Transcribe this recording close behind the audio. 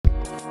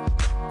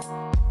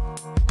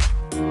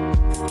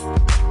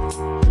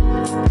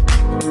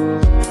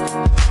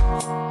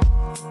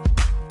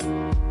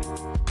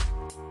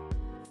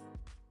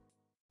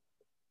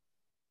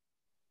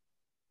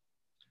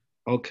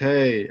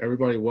Okay,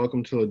 everybody,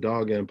 welcome to a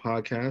Dog and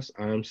Podcast.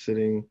 I'm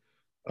sitting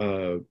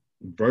uh,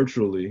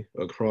 virtually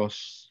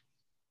across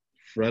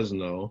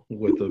Fresno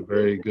with a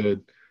very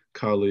good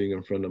colleague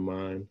and friend of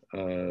mine,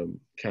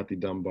 Kathy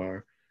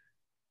Dunbar.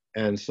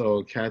 And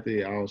so,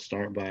 Kathy, I'll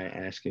start by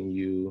asking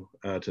you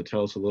to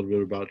tell us a little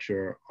bit about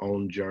your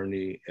own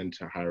journey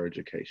into higher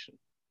education.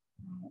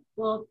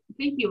 Well,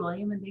 thank you,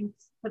 William, and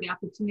thanks for the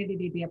opportunity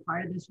to be a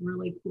part of this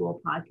really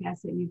cool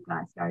podcast that you've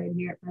got started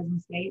here at Fresno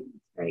State.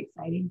 It's very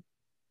exciting.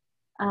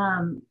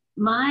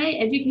 My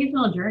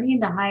educational journey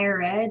into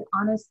higher ed,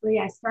 honestly,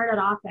 I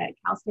started off at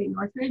Cal State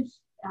Northridge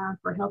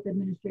for health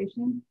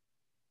administration.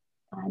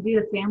 Due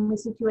to family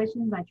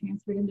situations, I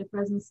transferred into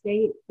Fresno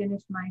State,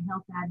 finished my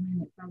health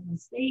admin at Fresno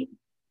State.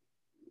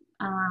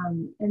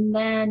 And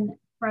then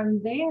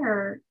from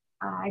there,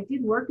 I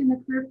did work in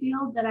the career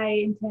field that I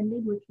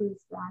intended, which was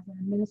as an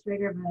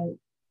administrator of a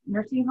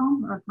nursing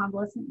home or a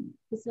convalescent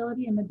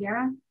facility in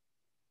Madera,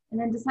 and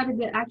then decided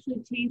to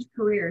actually change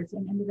careers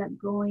and ended up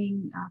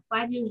going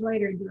 5 years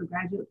later into a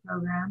graduate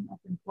program up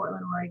in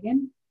Portland,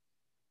 Oregon.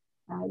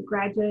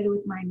 Graduated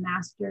with my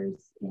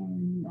master's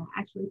in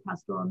actually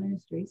pastoral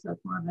ministry, so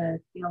it's more of a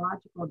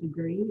theological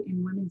degree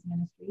in women's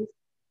ministries.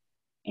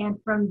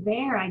 And from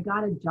there, I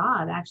got a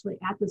job actually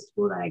at the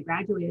school that I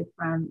graduated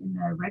from in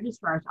the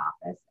registrar's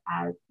office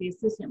as the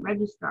assistant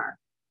registrar.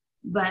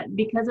 But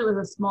because it was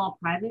a small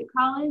private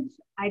college,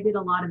 I did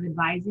a lot of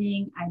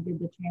advising. I did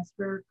the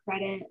transfer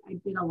credit. I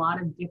did a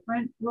lot of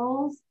different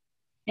roles.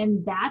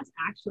 And that's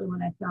actually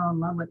when I fell in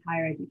love with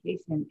higher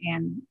education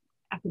and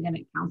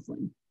academic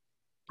counseling.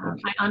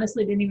 I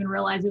honestly didn't even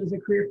realize it was a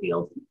career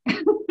field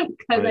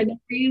because I never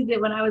used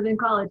it when I was in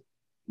college.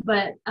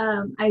 But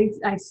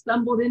I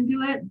stumbled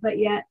into it, but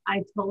yet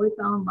I totally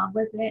fell in love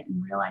with it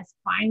and realized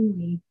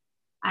finally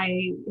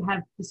I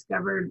have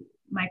discovered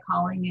my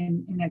calling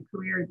in a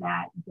career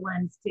that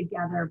blends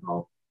together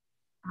both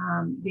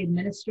the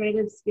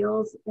administrative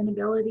skills and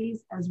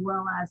abilities as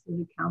well as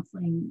the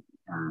counseling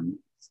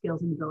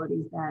skills and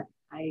abilities that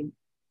I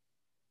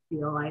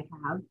feel I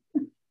have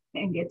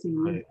and get to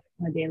use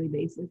on a daily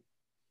basis.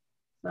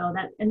 So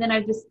that, and then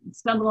I just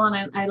stumbled on,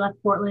 I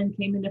left Portland,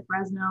 came into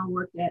Fresno,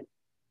 worked at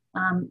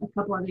a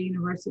couple other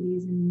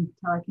universities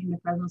until I came to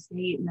Fresno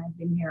State, and I've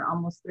been here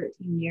almost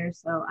 13 years.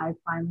 So I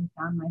finally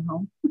found my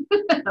home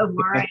of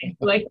where I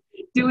enjoy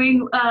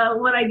doing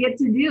what I get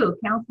to do,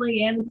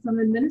 counseling and some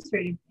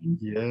administrative things.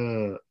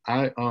 Yeah,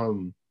 I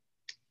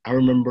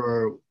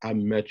remember I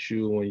met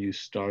you when you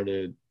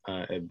started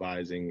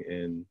advising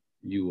in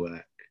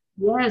UAC.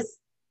 Yes,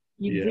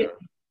 you did.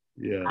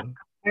 Yeah.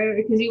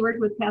 Because you worked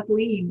with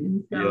Kathleen,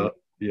 and so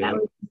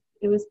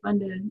it was fun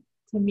to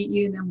meet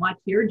you and then watch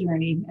your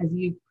journey as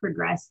you've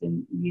progressed,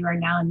 and you are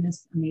now in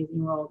this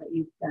amazing role that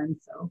you've done.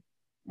 So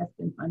that's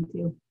been fun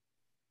too.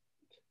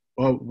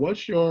 Well,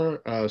 what's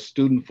your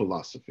student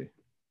philosophy?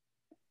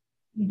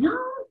 You know,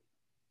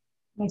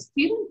 my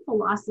student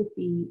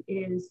philosophy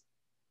is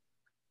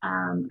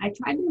I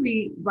tried to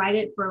rewrite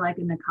it for like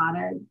a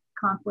NACADA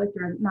conflict,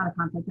 or not a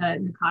conflict, a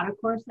NACADA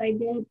course I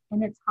did.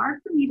 And it's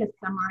hard for me to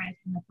summarize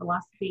in the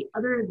philosophy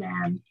other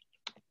than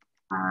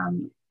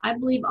I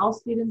believe all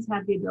students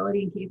have the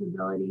ability and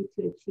capability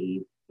to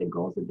achieve the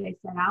goals that they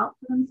set out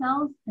for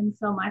themselves. And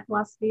so my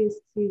philosophy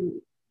is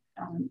to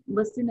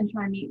listen and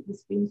try and meet the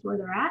students where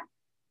they're at,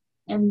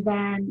 and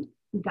then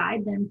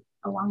guide them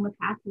along the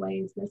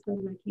pathway as best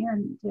as I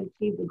can to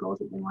achieve the goals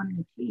that they want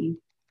to achieve.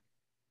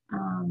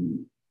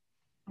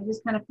 I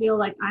just kind of feel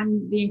like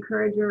I'm the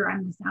encourager,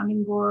 I'm the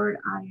sounding board,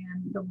 I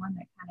am the one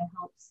that kind of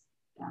helps,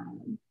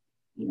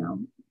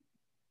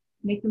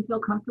 make them feel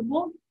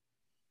comfortable,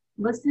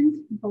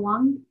 listen,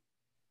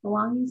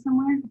 belonging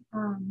somewhere.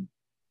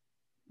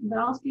 But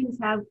all students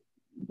have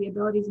the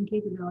abilities and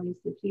capabilities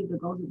to achieve the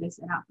goals that they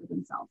set out for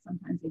themselves.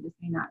 Sometimes they just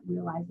may not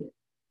realize it.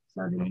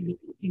 So they need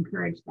to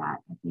encourage that,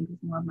 I think, is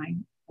more of my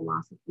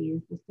philosophy,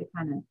 is just to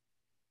kind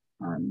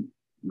of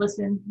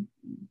listen,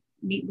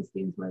 meet the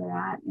students where they're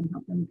at, and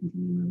help them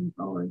continue moving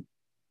forward.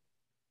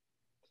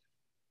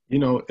 You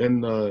know,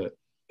 in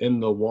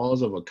the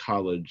walls of a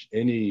college,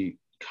 any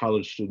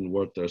college student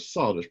worth their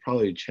salt is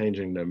probably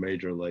changing their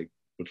major like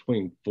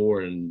between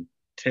 4 and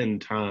 10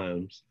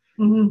 times.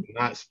 Mm-hmm.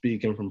 Not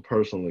speaking from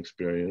personal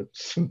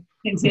experience,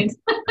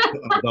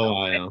 although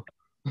I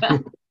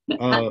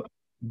am.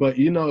 But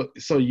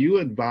so you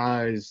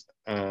advise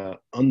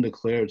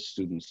undeclared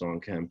students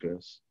on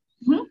campus.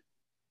 Mm-hmm.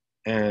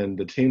 And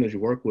the team that you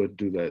work with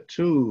do that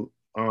too.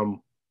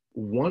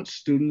 Once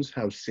students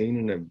have seen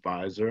an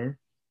advisor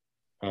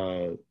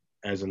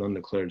as an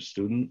undeclared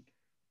student,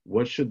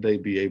 what should they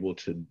be able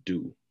to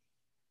do?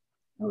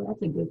 Oh,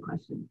 that's a good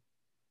question.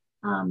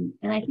 And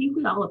I think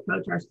we all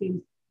approach our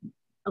students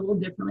a little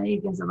differently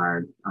because of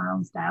our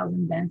own styles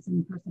and bents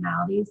and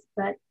personalities.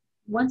 But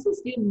once a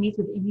student meets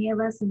with any of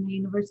us in the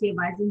University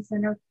Advising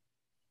Center,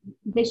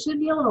 they should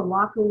be able to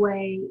walk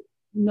away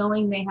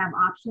knowing they have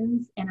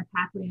options and a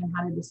pathway on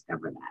how to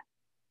discover that.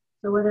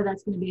 So whether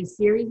that's going to be a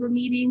series of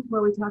meetings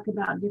where we talk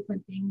about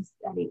different things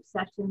at each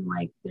session,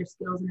 like their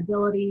skills and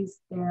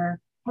abilities, their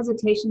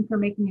hesitation for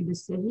making a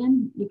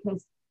decision,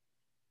 because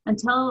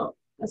until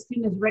a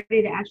student is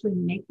ready to actually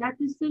make that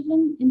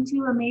decision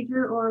into a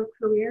major or a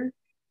career,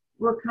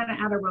 we're kind of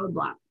at a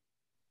roadblock.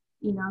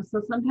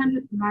 So sometimes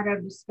it's a matter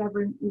of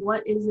discovering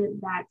what is it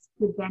that's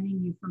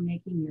preventing you from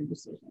making your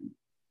decision.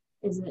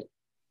 Is it,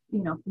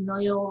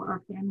 familial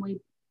or family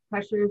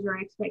pressures or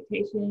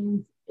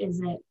expectations?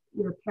 Is it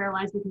you're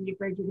paralyzed because you're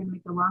afraid you're going to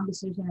make the wrong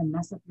decision and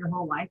mess up your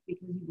whole life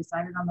because you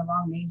decided on the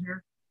wrong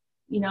major?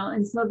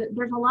 And so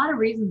there's a lot of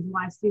reasons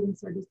why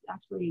students are just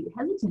actually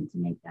hesitant to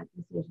make that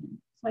decision.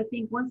 So I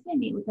think once they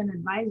meet with an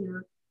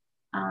advisor,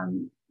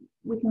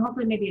 we can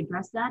hopefully maybe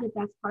address that if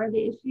that's part of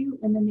the issue.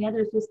 And then the other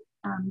is just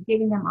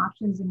giving them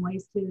options and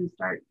ways to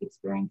start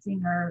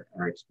experiencing or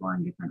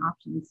exploring different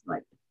options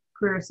like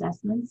career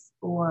assessments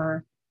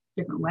or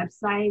different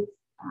websites,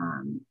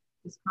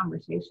 this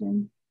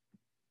conversation.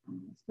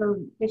 So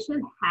they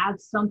should have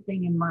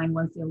something in mind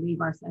once they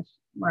leave our session,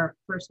 our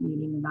first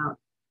meeting, about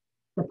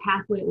the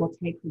pathway it will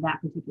take for that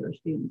particular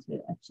student to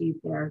achieve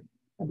their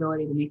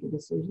ability to make a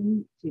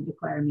decision to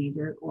declare a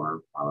major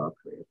or follow a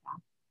career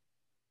path.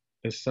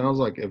 It sounds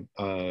like if,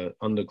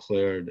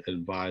 undeclared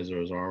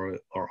advisors are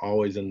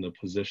always in the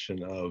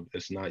position of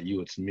it's not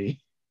you, it's me.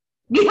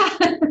 Yeah,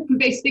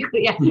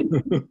 basically, yeah.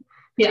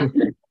 Yeah.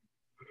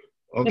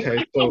 Okay, if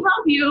I can't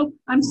help you,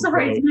 I'm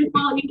sorry, right. It's my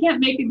fault. You can't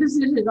make a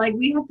decision. Like,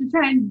 we have to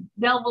try and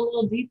delve a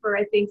little deeper,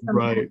 I think,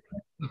 sometimes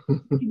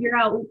to figure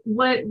out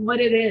what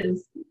it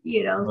is,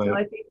 Right. So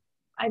I think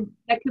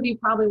that could be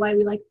probably why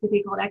we like to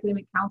be called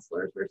academic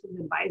counselors versus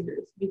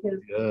advisors, because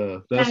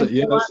that's a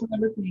lot of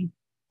listening.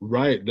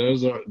 Right.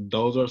 Those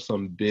are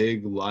some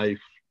big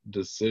life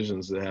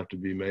decisions that have to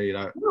be made.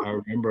 I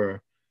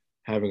remember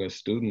having a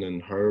student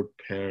and her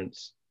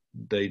parents,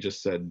 they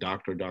just said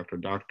doctor, doctor,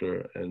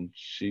 doctor, and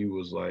she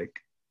was like,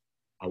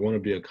 I want to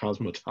be a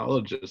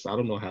cosmetologist. I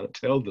don't know how to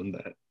tell them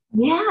that.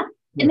 Yeah.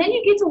 And then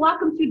you get to walk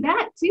them through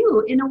that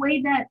too, in a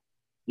way that,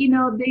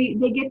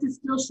 they get to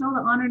still show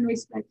the honor and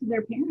respect to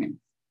their parents.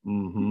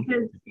 Mm-hmm.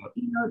 Because,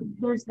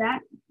 there's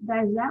that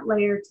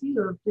layer too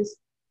of just,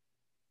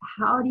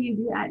 how do you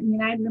do that? I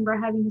mean, I remember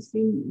having a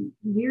student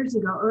years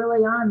ago,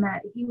 early on,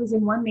 that he was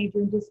in one major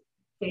and just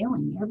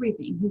failing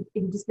everything.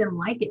 He just didn't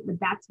like it, but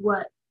that's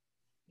what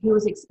he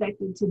was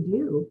expected to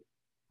do.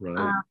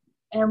 Right.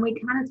 And we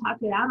kind of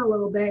talked it out a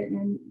little bit,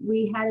 and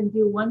we had him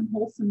do one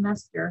whole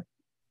semester.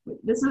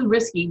 This is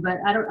risky, but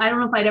I don't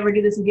know if I'd ever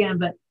do this again,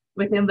 but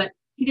with him, but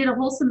he did a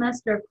whole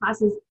semester of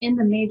classes in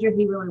the major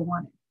he really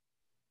wanted.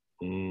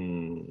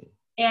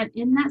 And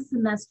in that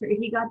semester,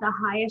 he got the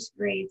highest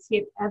grades he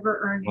had ever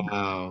earned.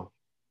 Wow.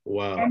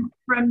 And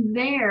from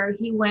there,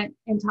 he went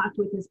and talked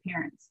with his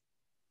parents.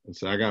 And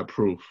so I got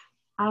proof.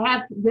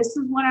 This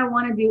is what I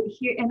want to do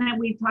here. And then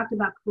we talked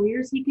about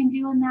careers he can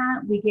do in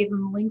that. We gave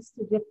him links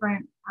to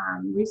different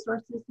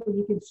resources so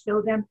he could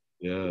show them.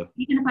 Yeah.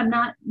 Even if I'm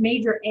not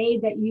major A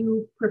that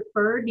you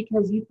preferred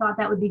because you thought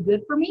that would be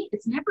good for me,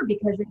 it's never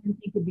because they didn't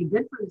think it'd be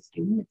good for the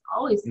student. It's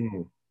always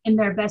in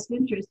their best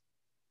interest.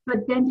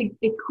 But then to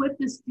equip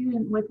the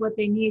student with what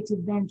they need to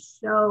then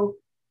show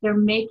they're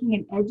making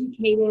an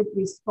educated,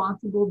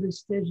 responsible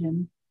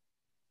decision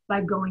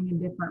by going a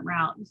different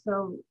route.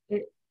 So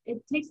it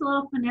takes a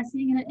little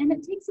finessing, and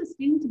it takes a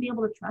student to be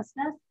able to trust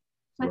us.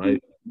 So I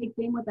think the big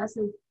thing with us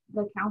as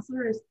the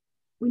counselor is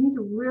we need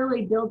to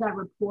really build that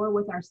rapport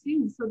with our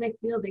students so they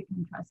feel they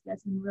can trust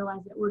us and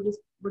realize that we're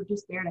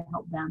just there to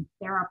help them.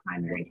 They're our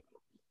primary.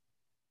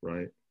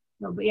 Right.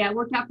 So, but yeah, it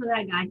worked out for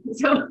that guy.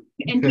 So,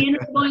 and he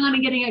ended up going on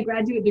and getting a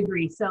graduate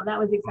degree. So that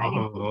was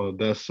exciting. Oh,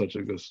 that's such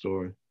a good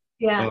story.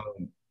 Yeah.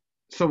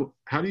 So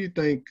how do you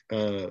think,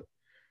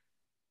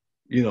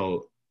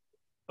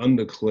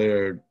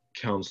 undeclared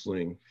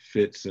counseling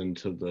fits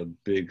into the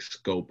big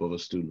scope of a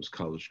student's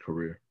college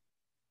career?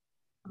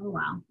 Oh,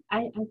 wow.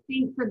 I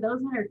think for those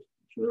that are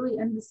truly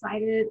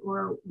undecided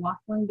or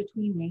waffling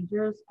between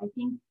majors, I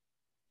think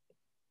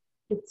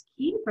it's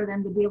key for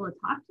them to be able to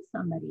talk to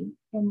somebody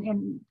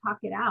and talk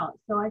it out.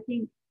 So I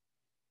think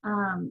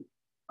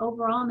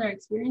overall in their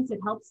experience, it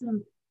helps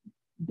them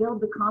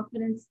build the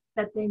confidence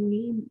that they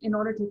need in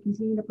order to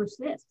continue to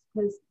persist.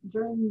 Because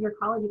during your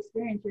college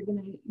experience, you're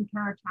going to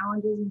encounter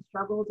challenges and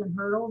struggles and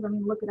hurdles. I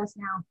mean, look at us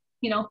now,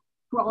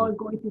 we're all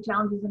going through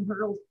challenges and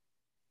hurdles.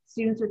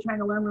 Students are trying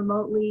to learn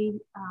remotely.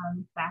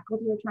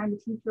 Faculty are trying to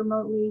teach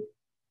remotely.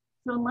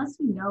 So unless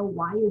you know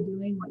why you're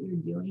doing what you're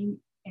doing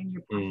and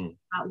you're passionate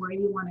about where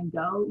you want to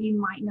go, you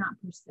might not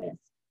persist.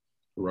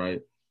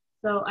 Right.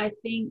 So I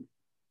think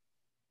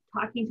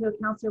talking to a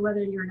counselor,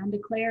 whether you're an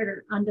undeclared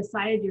or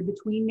undecided, you're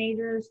between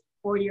majors,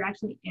 or you're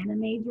actually in a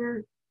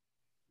major,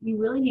 you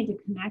really need to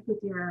connect with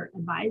your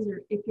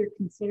advisor if you're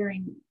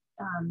considering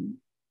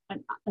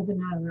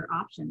another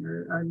option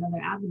or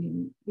another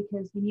avenue,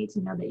 because you need to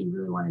know that you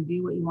really want to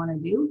do what you want to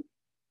do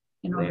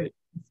in order to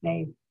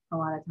stay a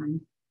lot of times.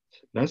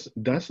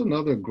 That's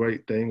another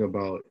great thing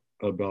about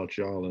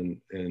y'all and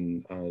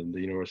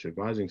the University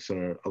Advising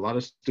Center. A lot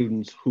of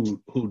students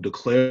who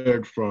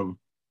declared from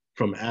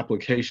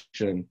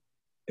application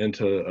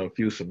into a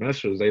few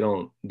semesters, they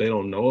don't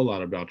know a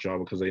lot about y'all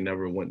because they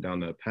never went down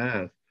that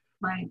path.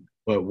 Right.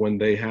 But when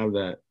they have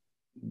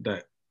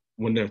that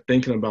when they're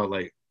thinking about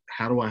like,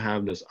 how do I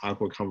have this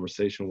awkward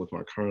conversation with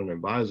my current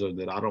advisor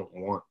that I don't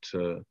want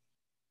to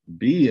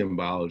be in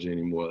biology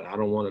anymore. I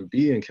don't want to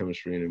be in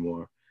chemistry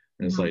anymore.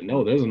 And it's like,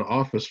 no, there's an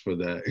office for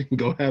that.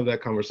 Go have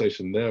that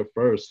conversation there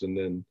first and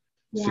then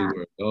see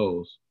where it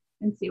goes.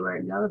 And see where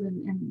it goes.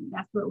 And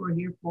that's what we're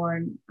here for.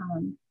 And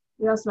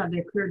we also have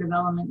the career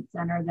development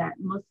center that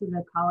most of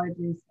the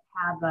colleges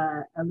have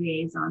a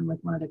liaison with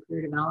one of the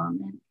career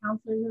development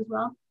counselors as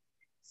well.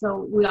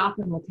 So we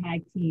often will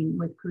tag team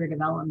with career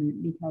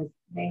development because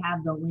they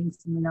have the links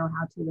and the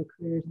know-how to the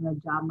careers and the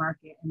job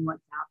market and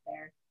what's out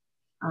there.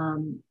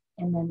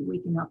 And then we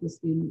can help the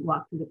student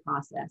walk through the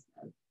process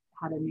of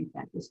how to make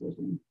that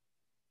decision.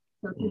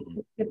 So it's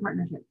a good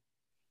partnership.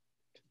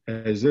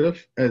 As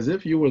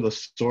if you were the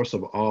source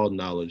of all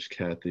knowledge,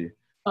 Kathy.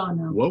 Oh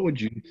no. What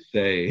would you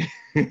say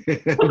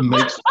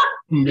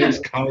makes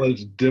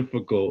college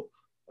difficult,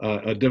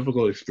 a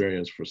difficult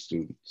experience for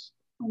students?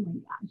 Oh my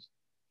gosh.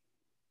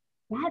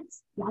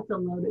 That's a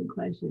loaded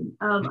question.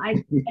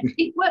 I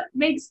think what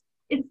makes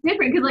it's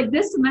different because like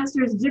this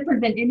semester is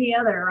different than any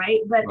other, right?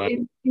 But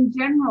in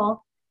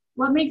general,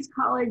 what makes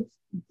college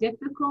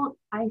difficult,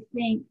 I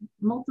think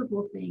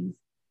multiple things.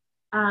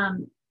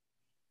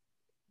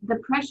 The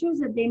pressures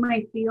that they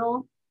might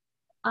feel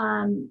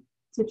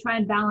to try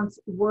and balance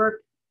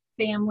work,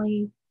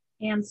 family,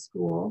 and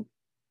school.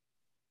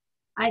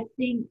 I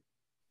think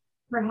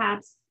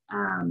perhaps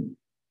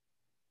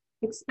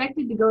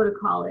expected to go to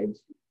college,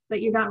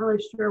 but you're not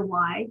really sure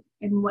why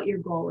and what your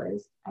goal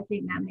is. I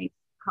think that makes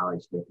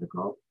college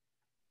difficult.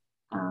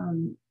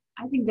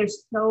 I think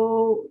there's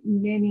so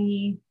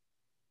many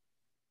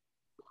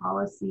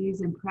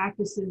policies and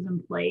practices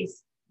in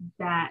place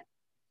that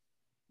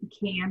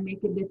can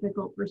make it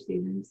difficult for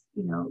students,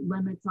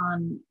 limits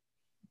on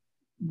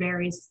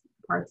various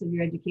parts of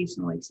your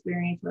educational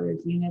experience, whether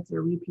it's units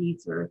or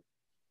repeats or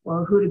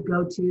who to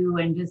go to.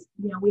 And just,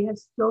 we have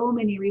so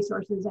many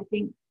resources. I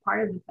think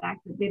part of the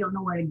fact that they don't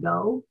know where to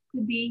go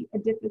could be a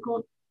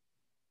difficult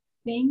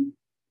thing,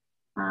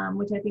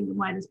 which I think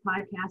why this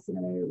podcast and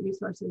other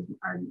resources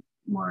are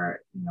more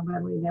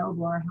readily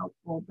available are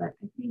helpful. But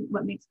I think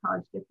what makes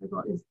college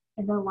difficult is,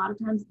 and a lot of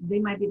times they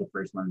might be the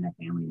first one in their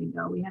family to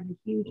go. We have a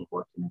huge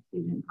portion of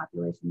student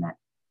population that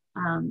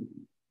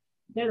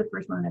they're the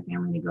first one in their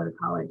family to go to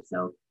college.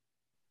 So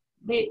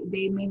they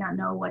may not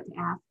know what to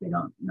ask. They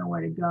don't know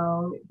where to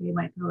go. They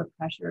might feel the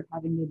pressure of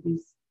having to do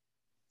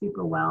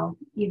super well,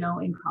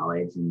 in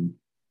college, and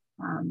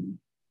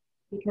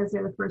because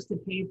they're the first to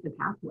pave the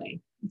pathway.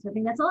 And so I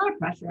think that's a lot of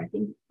pressure. I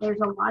think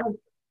there's a lot of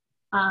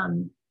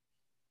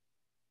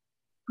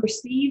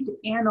perceived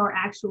and or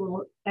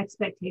actual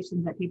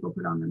expectations that people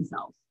put on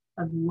themselves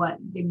of what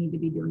they need to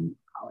be doing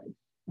for college.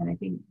 And I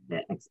think the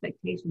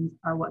expectations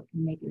are what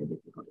can make it a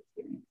difficult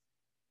experience.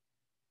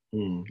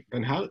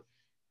 And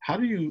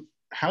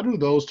how do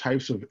those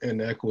types of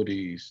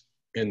inequities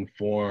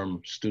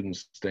inform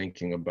students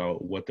thinking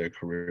about what their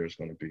career is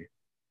going to be?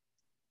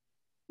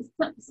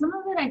 Some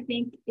of it, I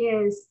think,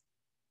 is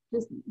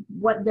just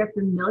what they're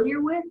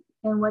familiar with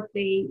and what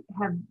they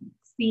have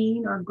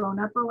seen or grown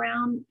up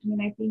around. I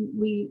mean, I think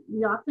we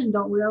often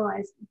don't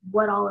realize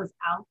what all is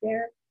out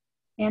there.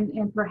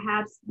 And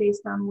perhaps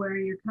based on where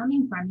you're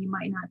coming from, you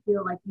might not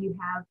feel like you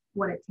have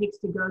what it takes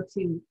to go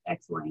to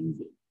X, Y, and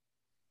Z.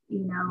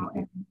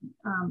 And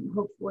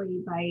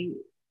hopefully by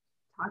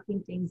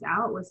talking things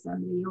out with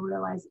somebody, you'll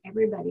realize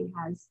everybody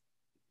has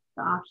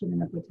the option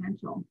and the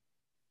potential.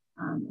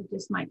 It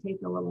just might take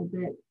a little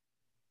bit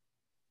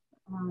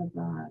of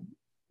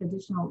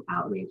additional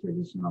outreach or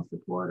additional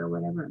support or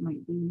whatever it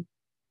might be.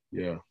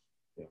 Yeah.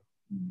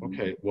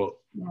 Okay, well,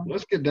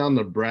 let's get down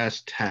to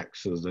brass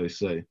tacks, as they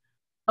say.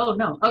 Oh,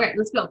 no. Okay,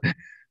 let's go.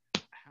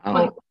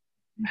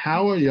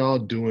 How are y'all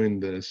doing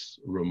this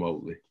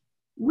remotely?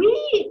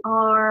 We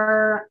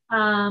are,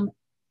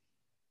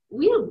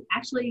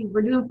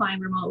 we're doing fine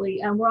remotely.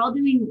 We're all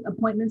doing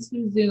appointments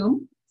through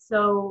Zoom.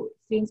 So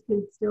students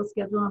can still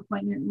schedule an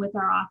appointment with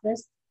our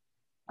office.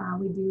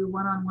 We do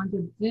one-on-ones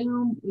with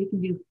Zoom. We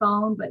can do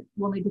phone, but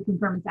we'll need to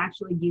confirm it's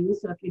actually you.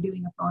 So if you're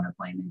doing a phone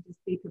appointment, just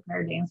be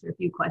prepared to answer a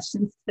few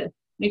questions to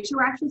make sure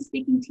we're actually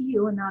speaking to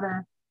you and not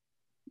a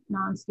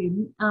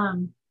non-student.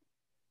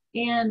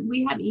 And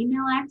we have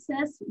email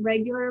access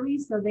regularly,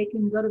 so they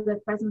can go to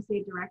the Fresno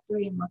State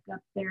directory and look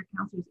up their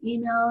counselor's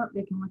email.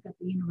 They can look up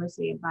the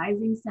University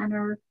Advising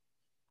Center.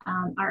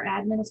 Our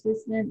admin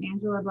assistant,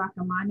 Angela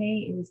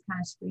Bracamane, is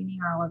kind of screening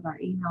all of our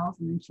emails,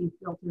 and then she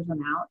filters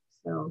them out.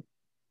 So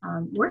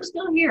we're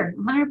still here,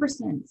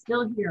 100%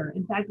 still here.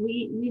 In fact,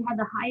 we had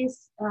the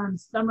highest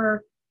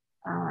summer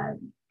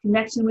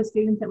connection with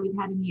students that we've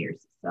had in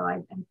years. So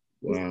I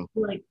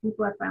feel like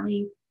people are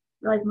finally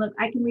realizing, look,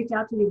 I can reach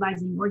out to the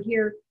advising. We're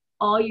here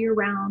all year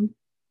round.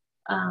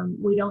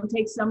 We don't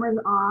take summers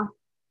off.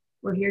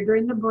 We're here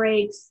during the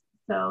breaks.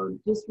 So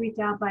just reach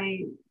out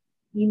by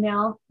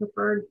email,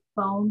 preferred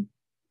phone,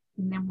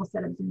 and then we'll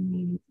set up Zoom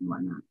meetings and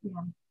whatnot.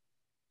 Yeah.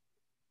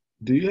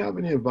 Do you have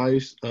any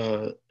advice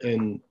for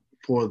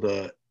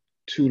the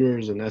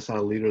tutors and SI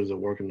leaders that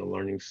work in the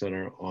Learning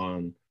Center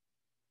on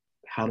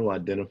how to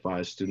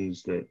identify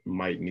students that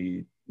might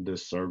need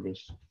this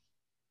service?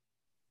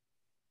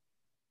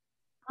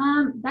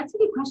 That's a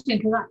good question,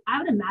 because I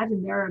would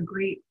imagine they're a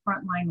great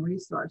frontline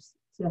resource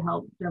to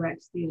help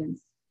direct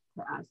students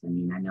to us. I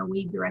mean, I know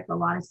we direct a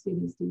lot of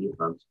students to you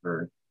folks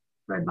for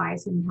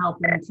advice and help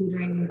and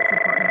tutoring and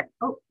support.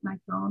 Oh, my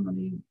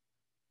phone,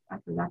 I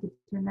forgot to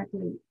turn that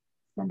to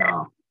send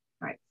off. All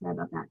right, sorry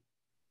about that.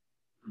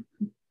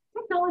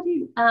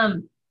 Technology.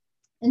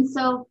 And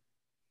so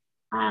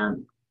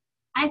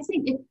I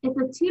think if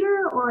a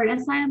tutor or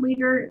an SIM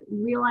leader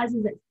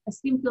realizes that a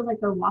student feels like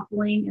they're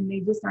waffling and they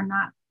just are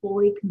not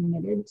fully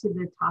committed to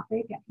the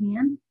topic at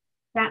hand,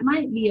 that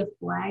might be a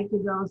flag to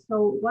go,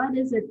 so what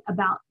is it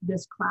about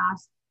this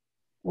class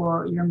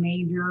or your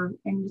major?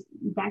 And just,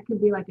 that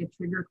could be like a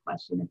trigger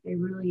question. If they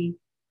really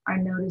are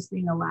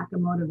noticing a lack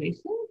of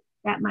motivation,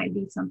 that might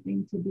be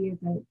something to be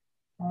as a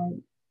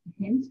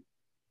hint.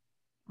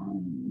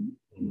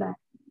 But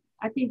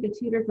I think the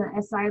tutors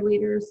and SI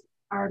leaders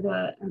are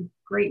a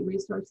great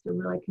resource to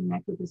really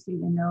connect with the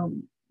student and know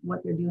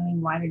what they're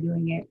doing, why they're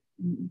doing it.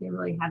 And they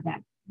really have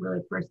that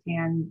really first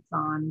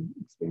hands-on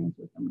experience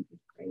with them, which is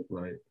great.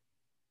 Right.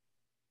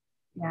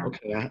 Yeah.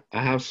 Okay,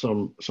 I have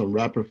some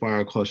rapid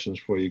fire questions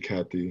for you,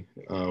 Kathy.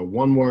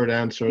 One word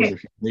answers. Okay.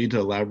 If you need to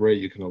elaborate,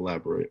 you can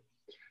elaborate.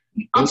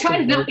 I'll try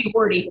to not be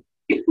wordy.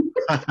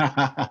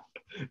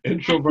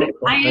 Introvert.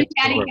 I am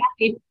Chatty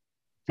Kathy.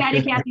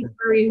 Chatty Kathy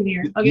for a reason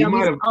here. Okay,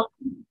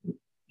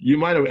 you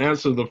might have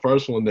answered the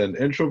first one then.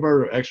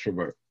 Introvert or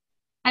extrovert?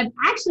 I'm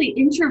actually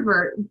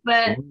introvert,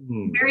 but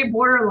very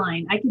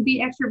borderline. I can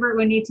be extrovert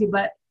when I need to,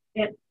 but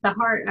at the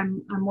heart,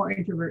 I'm more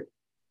introvert.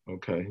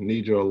 Okay,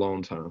 need your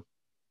alone time.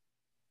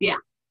 Yeah.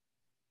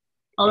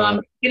 Although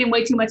I'm getting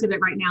way too much of it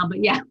right now,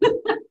 but yeah. So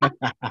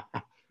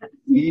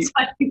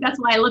I think that's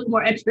why I look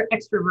more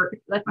extrovert.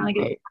 I finally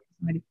get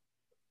somebody.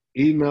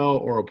 Email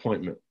or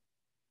appointment?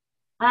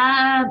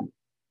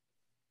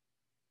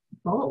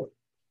 Both.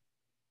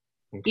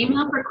 Okay.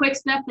 Email for quick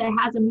stuff that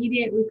has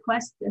immediate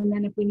requests, and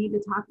then if we need to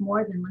talk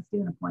more, then let's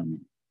do an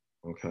appointment.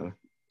 Okay.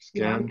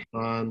 Scantron.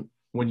 Yeah.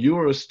 When you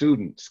were a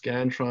student,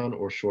 Scantron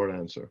or short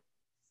answer?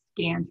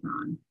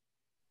 Scantron.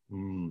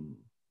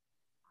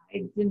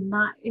 I did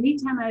not.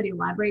 Anytime I would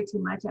elaborate too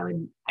much,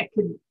 I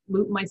could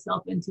loop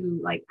myself into,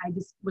 like, I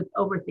just would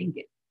overthink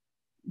it.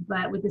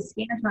 But with the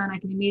Scantron, I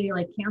can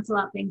immediately cancel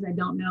out things I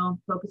don't know,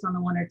 focus on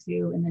the one or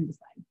two, and then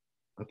decide.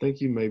 I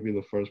think you may be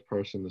the first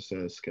person to say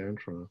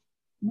Scantron.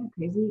 Isn't that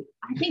crazy?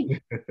 I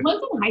think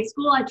once in high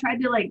school, I tried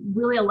to like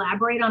really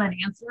elaborate on an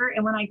answer,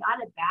 and when I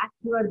got it back,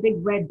 he wrote a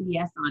big red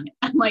BS on it.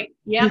 I'm like,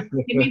 yep,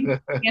 give me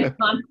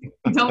Scantron.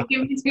 Don't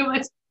give me too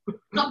much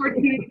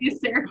opportunity to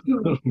stare.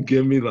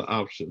 Give me the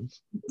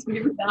options.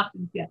 Give me the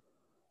options, yeah.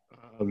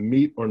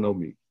 Meat or no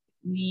meat?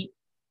 Meat.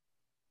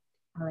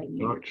 I like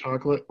meat. Dark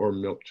chocolate or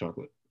milk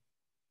chocolate?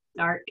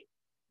 Dark.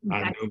 In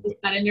fact, I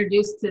just got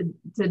introduced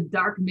to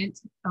dark mint,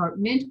 or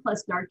mint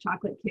plus dark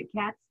chocolate Kit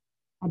Kats.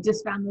 I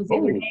just found those the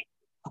other day.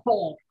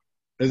 Oh.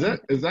 Is that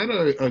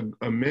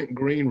a mint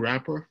green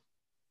wrapper?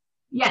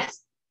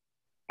 Yes.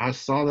 I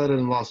saw that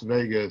in Las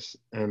Vegas,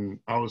 and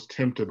I was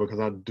tempted because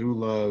I do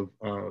love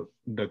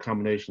the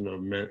combination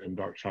of mint and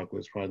dark chocolate.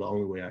 It's probably the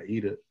only way I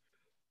eat it.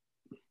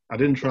 I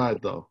didn't try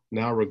it though.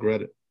 Now I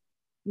regret it.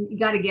 You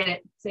got to get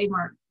it. Save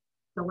Mark.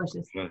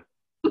 Delicious. Okay.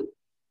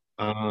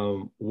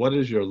 What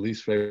is your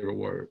least favorite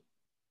word?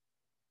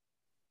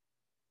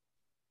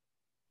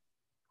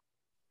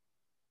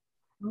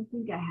 I don't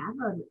think I have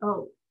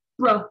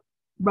bro.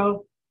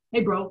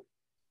 Hey, bro.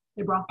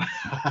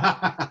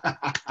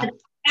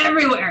 That's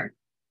everywhere.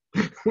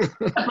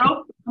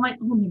 Bro. I'm like,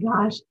 oh my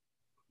gosh.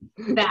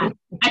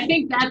 I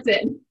think that's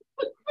it.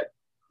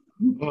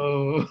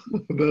 Oh,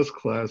 that's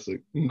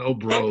classic. No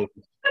bro.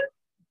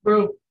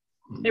 Bro.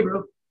 Hey,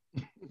 bro.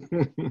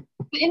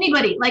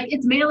 Anybody, like,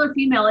 it's male or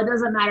female, it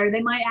doesn't matter.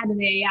 They might add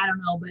an A, I don't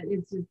know, but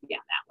it's just, yeah,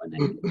 that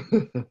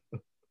one.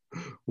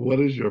 What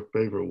is your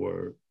favorite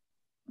word?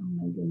 Oh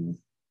my goodness.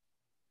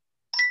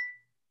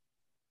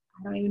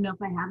 I don't even know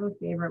if I have a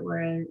favorite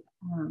word.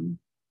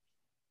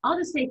 I'll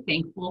just say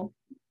thankful,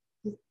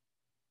 just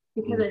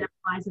because it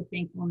implies a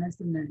thankfulness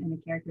and a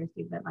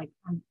characteristic that, like,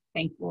 I'm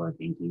thankful or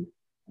thank you,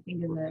 I think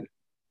is a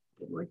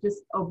good word,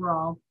 just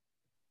overall.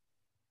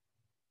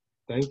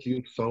 Thank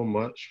you so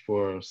much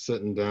for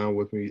sitting down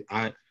with me.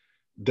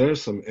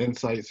 There's some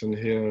insights in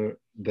here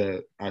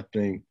that I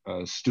think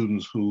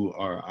students who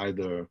are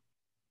either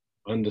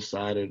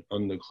undecided,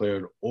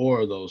 undeclared,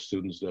 or those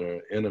students that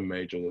are in a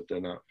major that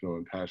they're not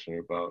feeling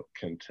passionate about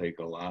can take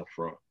a lot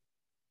from.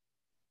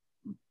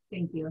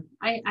 Thank you.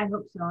 I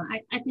hope so.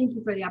 I thank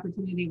you for the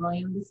opportunity,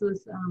 William. This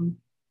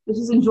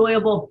was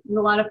enjoyable. It was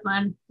a lot of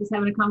fun. Just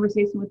having a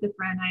conversation with a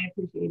friend. I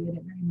appreciated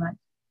it very much.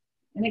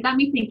 And it got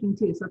me thinking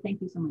too. So thank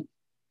you so much.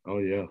 Oh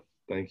yeah.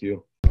 Thank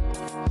you.